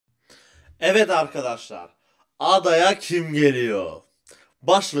Evet arkadaşlar, adaya kim geliyor?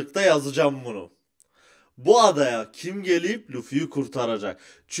 Başlıkta yazacağım bunu. Bu adaya kim gelip Luffy'yi kurtaracak?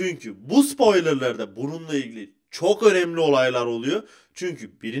 Çünkü bu spoilerlarda bununla ilgili çok önemli olaylar oluyor.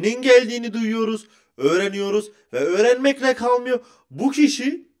 Çünkü birinin geldiğini duyuyoruz, öğreniyoruz ve öğrenmekle kalmıyor. Bu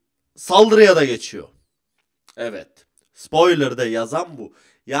kişi saldırıya da geçiyor. Evet. Spoiler'da yazan bu.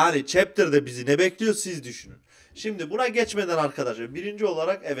 Yani chapter'da bizi ne bekliyor siz düşünün. Şimdi buna geçmeden arkadaşlar birinci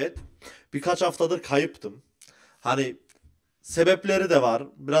olarak evet birkaç haftadır kayıptım. Hani sebepleri de var.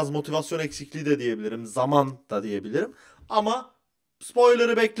 Biraz motivasyon eksikliği de diyebilirim. Zaman da diyebilirim. Ama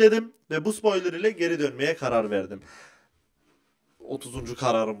spoiler'ı bekledim ve bu spoiler ile geri dönmeye karar verdim. 30.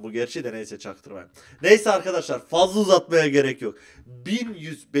 kararım bu gerçi de neyse çaktırmayın. Neyse arkadaşlar fazla uzatmaya gerek yok.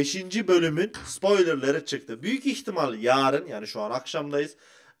 1105. bölümün spoilerları çıktı. Büyük ihtimal yarın yani şu an akşamdayız.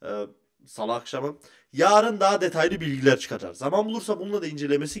 Ee, Salı akşamı. Yarın daha detaylı bilgiler çıkacak. Zaman bulursa bununla da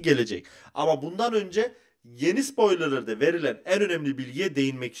incelemesi gelecek. Ama bundan önce yeni spoilerlarda verilen en önemli bilgiye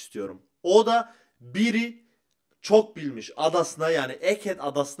değinmek istiyorum. O da Biri çok bilmiş adasına yani Eket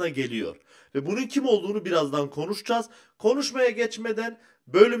adasına geliyor. Ve bunun kim olduğunu birazdan konuşacağız. Konuşmaya geçmeden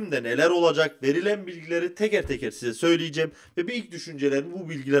bölümde neler olacak verilen bilgileri teker teker size söyleyeceğim. Ve bir ilk düşüncelerimi bu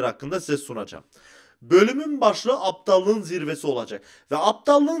bilgiler hakkında size sunacağım. Bölümün başlığı aptallığın zirvesi olacak. Ve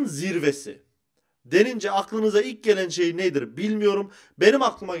aptallığın zirvesi denince aklınıza ilk gelen şey nedir bilmiyorum. Benim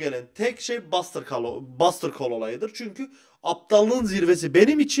aklıma gelen tek şey Buster Call olayıdır. Çünkü aptallığın zirvesi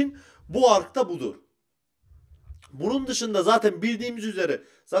benim için bu arkta budur. Bunun dışında zaten bildiğimiz üzere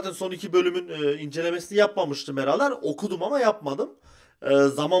zaten son iki bölümün incelemesini yapmamıştım herhalde. Hani okudum ama yapmadım.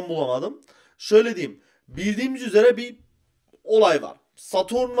 Zaman bulamadım. Şöyle diyeyim. Bildiğimiz üzere bir olay var.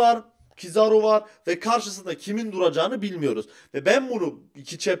 Saturn var, Kizaru var ve karşısında kimin duracağını bilmiyoruz. Ve ben bunu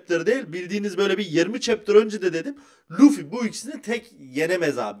iki chapter değil bildiğiniz böyle bir 20 chapter önce de dedim. Luffy bu ikisini tek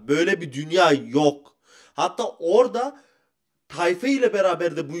yenemez abi. Böyle bir dünya yok. Hatta orada tayfa ile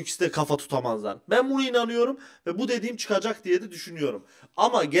beraber de bu ikisi de kafa tutamazlar. Ben buna inanıyorum ve bu dediğim çıkacak diye de düşünüyorum.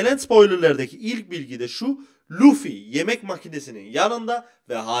 Ama gelen spoilerlerdeki ilk bilgi de şu. Luffy yemek makinesinin yanında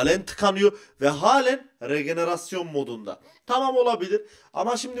ve halen tıkanıyor ve halen regenerasyon modunda. Tamam olabilir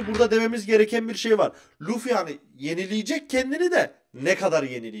ama şimdi burada dememiz gereken bir şey var. Luffy hani yenileyecek kendini de ne kadar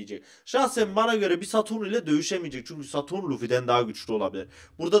yenileyecek? Şahsen bana göre bir Saturn ile dövüşemeyecek. Çünkü Saturn Luffy'den daha güçlü olabilir.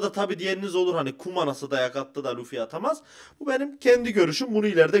 Burada da tabi diğeriniz olur hani Kumanası dayak attı da Luffy atamaz. Bu benim kendi görüşüm. Bunu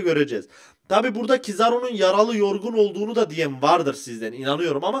ileride göreceğiz. Tabi burada Kizaru'nun yaralı yorgun olduğunu da diyen vardır sizden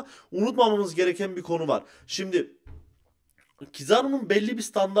inanıyorum ama unutmamamız gereken bir konu var. Şimdi Kizaru'nun belli bir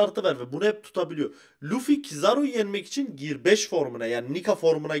standartı var ve bunu hep tutabiliyor. Luffy Kizaru'yu yenmek için Gear 5 formuna yani Nika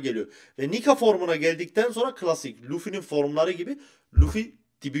formuna geliyor. Ve Nika formuna geldikten sonra klasik Luffy'nin formları gibi Luffy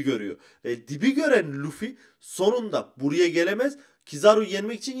dibi görüyor. Ve dibi gören Luffy sonunda buraya gelemez. Kizaru'yu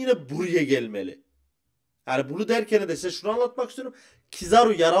yenmek için yine buraya gelmeli. Yani bunu derken de size şunu anlatmak istiyorum.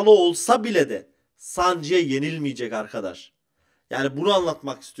 Kizaru yaralı olsa bile de Sanji'ye yenilmeyecek arkadaş. Yani bunu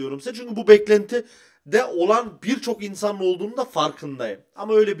anlatmak istiyorum size. Çünkü bu beklenti de olan birçok insanın olduğunu da farkındayım.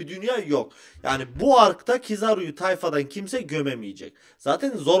 Ama öyle bir dünya yok. Yani bu arkta Kizaru'yu tayfadan kimse gömemeyecek.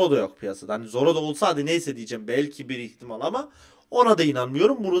 Zaten Zoro da yok piyasada. Hani Zoro da olsa hadi neyse diyeceğim. Belki bir ihtimal ama ona da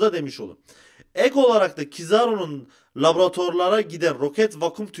inanmıyorum. Bunu da demiş olun. Ek olarak da Kizaru'nun laboratuvarlara giden roket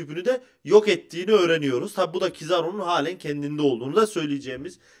vakum tüpünü de yok ettiğini öğreniyoruz. Tabi bu da Kizaru'nun halen kendinde olduğunu da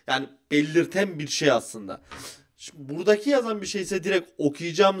söyleyeceğimiz yani belirten bir şey aslında. Şimdi buradaki yazan bir şeyse direkt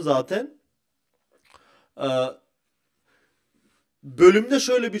okuyacağım zaten. Ee, Bölümde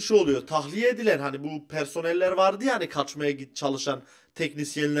şöyle bir şey oluyor. Tahliye edilen hani bu personeller vardı ya hani kaçmaya çalışan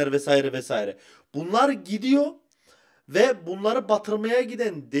teknisyenler vesaire vesaire. Bunlar gidiyor ve bunları batırmaya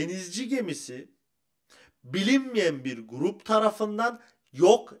giden denizci gemisi bilinmeyen bir grup tarafından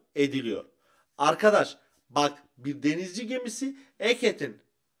yok ediliyor. Arkadaş bak bir denizci gemisi Eket'in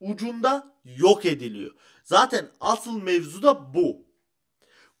ucunda yok ediliyor. Zaten asıl mevzu da bu.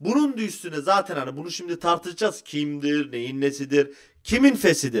 Bunun da üstüne zaten hani bunu şimdi tartışacağız. Kimdir, neyin nesidir, kimin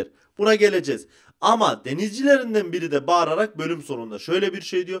fesidir. Buna geleceğiz. Ama denizcilerinden biri de bağırarak bölüm sonunda şöyle bir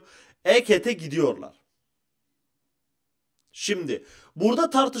şey diyor. Eket'e gidiyorlar. Şimdi burada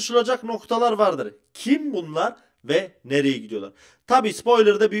tartışılacak noktalar vardır. Kim bunlar ve nereye gidiyorlar? Tabi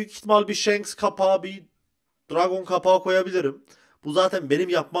spoiler'da büyük ihtimal bir Shanks kapağı, bir Dragon kapağı koyabilirim. Bu zaten benim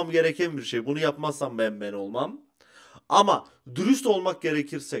yapmam gereken bir şey. Bunu yapmazsam ben olmam. Ama dürüst olmak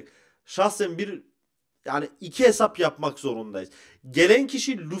gerekirsek şahsen bir yani iki hesap yapmak zorundayız. Gelen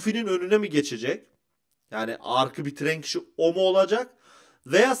kişi Luffy'nin önüne mi geçecek? Yani arkı bitiren kişi o mu olacak?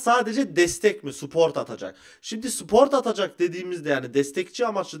 Veya sadece destek mi? Support atacak. Şimdi support atacak dediğimizde yani destekçi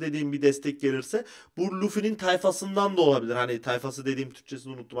amaçlı dediğim bir destek gelirse bu Luffy'nin tayfasından da olabilir. Hani tayfası dediğim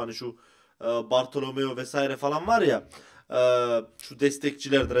Türkçesini unuttum. Hani şu Bartolomeo vesaire falan var ya. Şu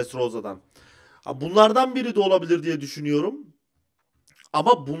destekçiler Dressrosa'dan. Bunlardan biri de olabilir diye düşünüyorum.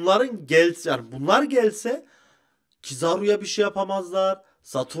 Ama bunlar gelse Kizaru'ya bir şey yapamazlar.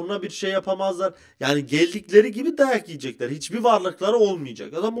 Saturn'a bir şey yapamazlar. Yani geldikleri gibi dayak yiyecekler. Hiçbir varlıkları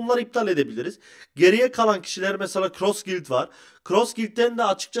olmayacak. Ya da bunları iptal edebiliriz. Geriye kalan kişiler mesela Cross Guild var. Cross Guild'den de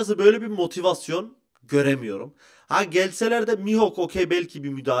açıkçası böyle bir motivasyon göremiyorum. Ha gelseler de Mihawk okey belki bir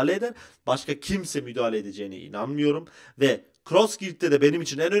müdahale eder. Başka kimse müdahale edeceğine inanmıyorum. Ve Cross Guild'de de benim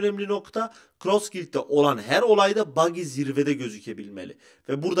için en önemli nokta Cross Guild'de olan her olayda Buggy zirvede gözükebilmeli.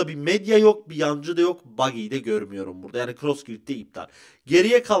 Ve burada bir medya yok, bir yancı da yok. Buggy'yi de görmüyorum burada. Yani Cross Guild'de iptal.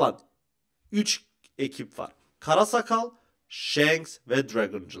 Geriye kalan 3 ekip var. Karasakal, Shanks ve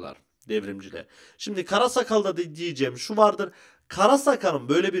Dragoncılar. Devrimciler. Şimdi Karasakal'da da diyeceğim şu vardır. Karasakal'ın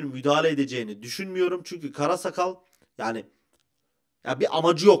böyle bir müdahale edeceğini düşünmüyorum. Çünkü Karasakal yani ya bir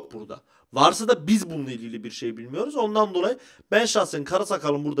amacı yok burada. Varsa da biz bununla ilgili bir şey bilmiyoruz. Ondan dolayı ben şahsen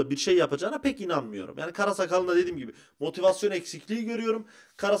Karasakal'ın burada bir şey yapacağına pek inanmıyorum. Yani Karasakal'ın da dediğim gibi motivasyon eksikliği görüyorum.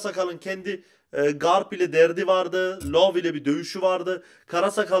 Karasakal'ın kendi Garp ile derdi vardı. Love ile bir dövüşü vardı.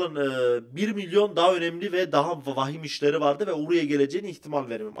 Karasakal'ın 1 milyon daha önemli ve daha vahim işleri vardı ve oraya geleceğine ihtimal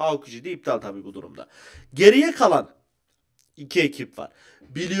vermiyorum. AOK'cu de iptal tabii bu durumda. Geriye kalan 2 ekip var.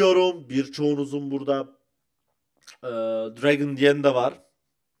 Biliyorum birçoğunuzun burada Dragon diyen de var.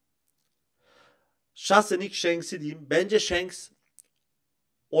 Şahsen ilk Shanks'i diyeyim. Bence Shanks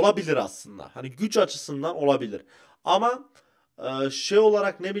olabilir aslında. Hani güç açısından olabilir. Ama şey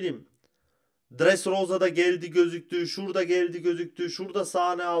olarak ne bileyim Dressrosa'da geldi gözüktü. Şurada geldi gözüktü. Şurada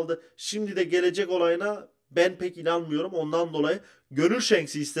sahne aldı. Şimdi de gelecek olayına ben pek inanmıyorum. Ondan dolayı gönül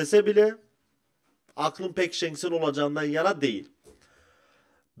Shanks'i istese bile aklım pek Shanks'in olacağından yana değil.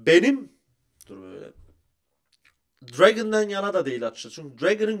 Benim dur böyle Dragon'dan yana da değil açıkçası. Çünkü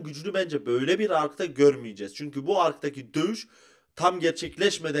Dragon'ın gücünü bence böyle bir arkta görmeyeceğiz. Çünkü bu arktaki dövüş tam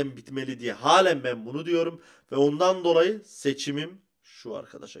gerçekleşmeden bitmeli diye halen ben bunu diyorum. Ve ondan dolayı seçimim şu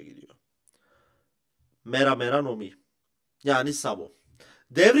arkadaşa gidiyor. Mera Mera Nomi. Yani Sabo.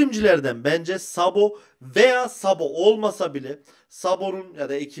 Devrimcilerden bence Sabo veya Sabo olmasa bile Sabo'nun ya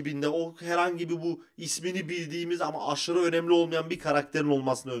da ekibinde o herhangi bir bu ismini bildiğimiz ama aşırı önemli olmayan bir karakterin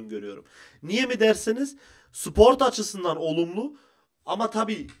olmasını öngörüyorum. Niye mi derseniz sport açısından olumlu ama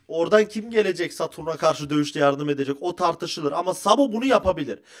tabii oradan kim gelecek Saturn'a karşı dövüşte yardım edecek o tartışılır ama Sabo bunu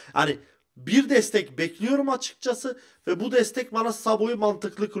yapabilir. Hani bir destek bekliyorum açıkçası ve bu destek bana Sabo'yu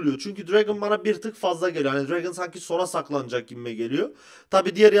mantıklı kılıyor. Çünkü Dragon bana bir tık fazla geliyor. Yani Dragon sanki sona saklanacak gibime geliyor.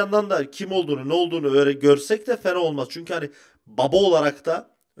 Tabi diğer yandan da kim olduğunu ne olduğunu öyle görsek de fena olmaz. Çünkü hani baba olarak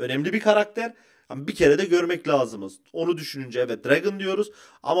da önemli bir karakter. Yani bir kere de görmek lazımız. Onu düşününce evet Dragon diyoruz.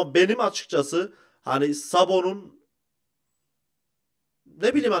 Ama benim açıkçası hani Sabo'nun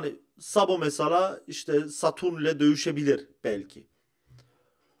ne bileyim hani Sabo mesela işte Saturn ile dövüşebilir belki.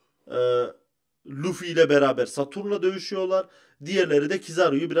 Ee, Luffy ile beraber Saturn'la dövüşüyorlar. Diğerleri de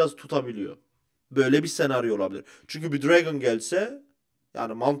Kizaru'yu biraz tutabiliyor. Böyle bir senaryo olabilir. Çünkü bir Dragon gelse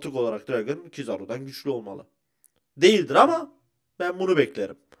yani mantık olarak Dragon Kizaru'dan güçlü olmalı. Değildir ama ben bunu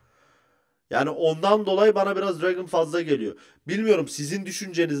beklerim. Yani ondan dolayı bana biraz Dragon fazla geliyor. Bilmiyorum sizin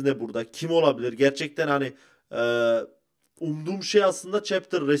düşünceniz ne burada? Kim olabilir? Gerçekten hani e, umduğum şey aslında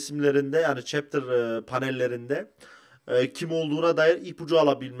chapter resimlerinde yani chapter panellerinde kim olduğuna dair ipucu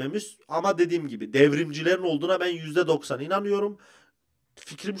alabilmemiz. Ama dediğim gibi devrimcilerin olduğuna ben %90 inanıyorum.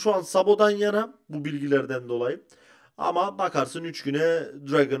 Fikrim şu an Sabo'dan yana bu bilgilerden dolayı. Ama bakarsın 3 güne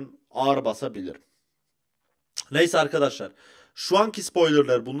Dragon ağır basabilir. Neyse arkadaşlar. Şu anki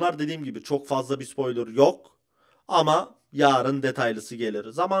spoilerler bunlar dediğim gibi çok fazla bir spoiler yok. Ama yarın detaylısı gelir.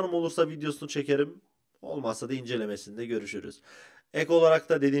 Zamanım olursa videosunu çekerim. Olmazsa da incelemesinde görüşürüz. Ek olarak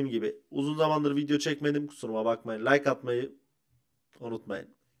da dediğim gibi uzun zamandır video çekmedim. Kusuruma bakmayın. Like atmayı unutmayın.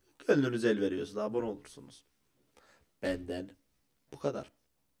 Gönlünüz el veriyorsa abone olursunuz. Benden bu kadar.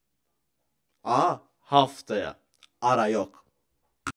 Haftaya ara yok.